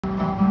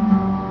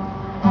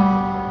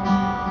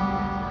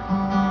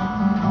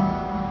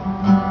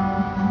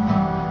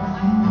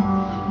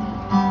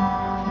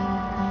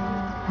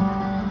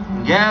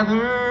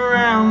Gather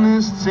around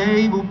this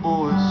table,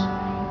 boys.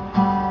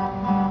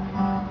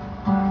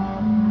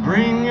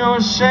 Bring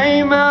your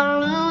shame,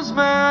 I'll lose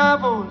my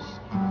voice.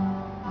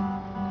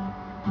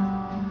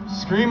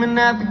 Screaming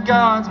at the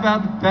gods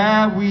about the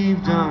bad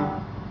we've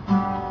done.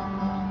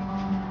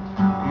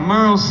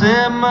 Merle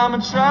said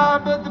Mama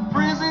tried, but the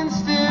prison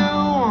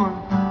still won.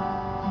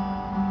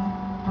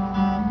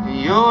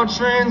 Your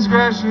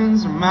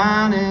transgressions are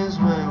mine as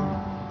well.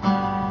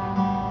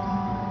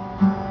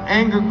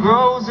 Anger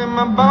grows in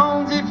my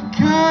bones if you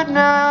could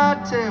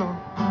not tell.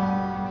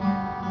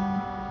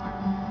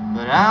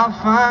 But I'll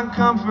find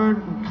comfort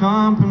in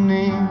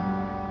company.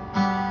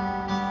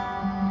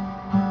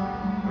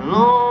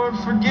 Lord,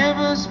 forgive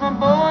us, my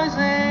boys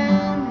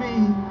and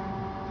me,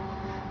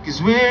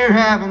 'cause we're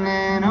having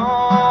an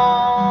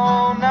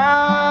all-night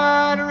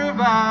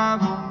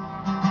revival.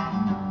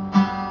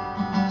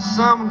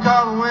 Someone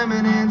call the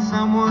women and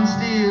someone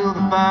steal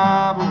the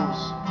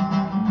Bibles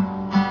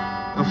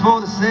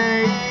for the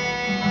sake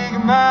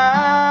of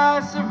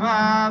my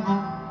survival.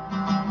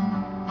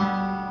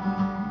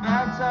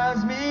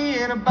 Baptize me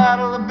in a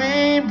bottle of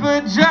bean,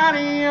 put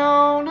Johnny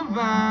on the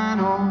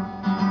vinyl.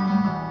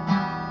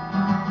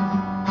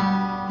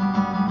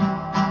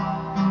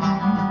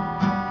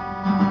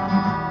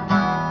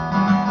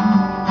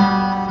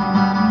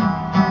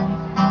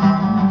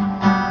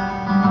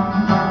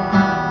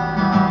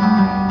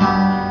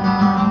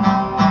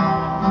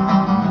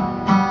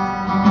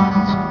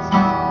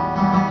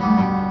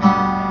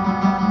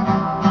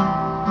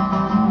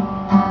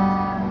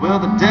 Well,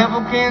 the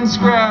devil can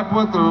scrap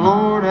what the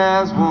Lord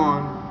has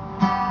won,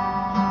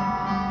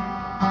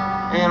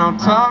 and I'll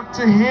talk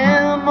to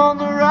him on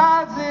the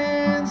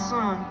rising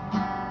sun.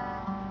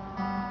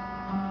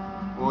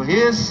 Well,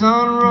 his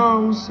sun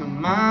rose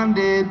and mine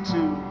did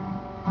too.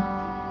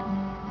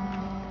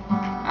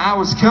 I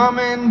was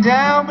coming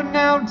down, but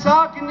now I'm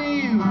talking to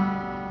you,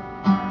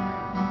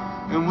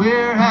 and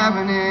we're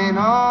having an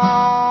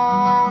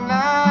all-night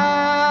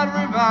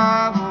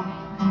revival.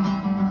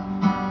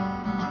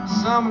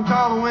 Someone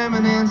call the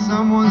women and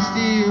someone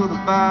steal the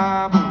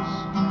Bibles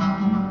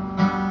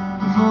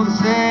for the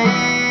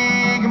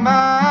sake of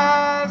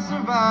my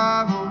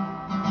survival.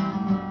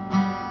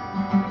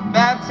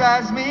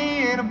 Baptize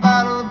me in a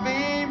bottle of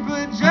bean,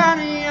 put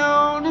Johnny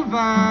on the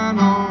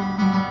vinyl.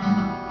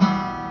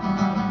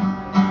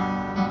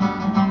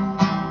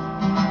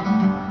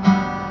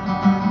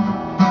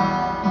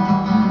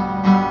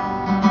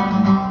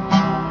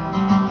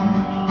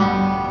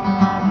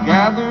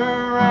 Gather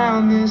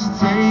around this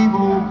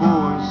table, boys.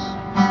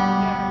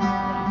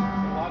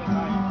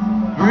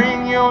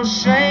 Bring your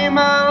shame,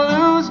 I'll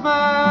lose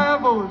my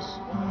voice.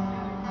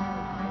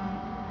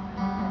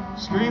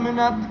 Screaming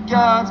at the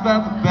gods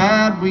about the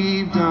bad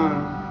we've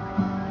done.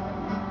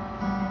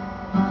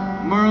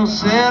 Merle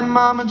said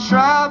Mama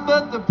tried,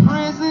 but the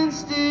prison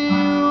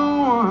still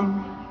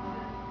won.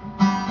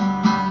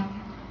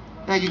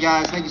 Thank you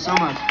guys, thank you so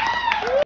much.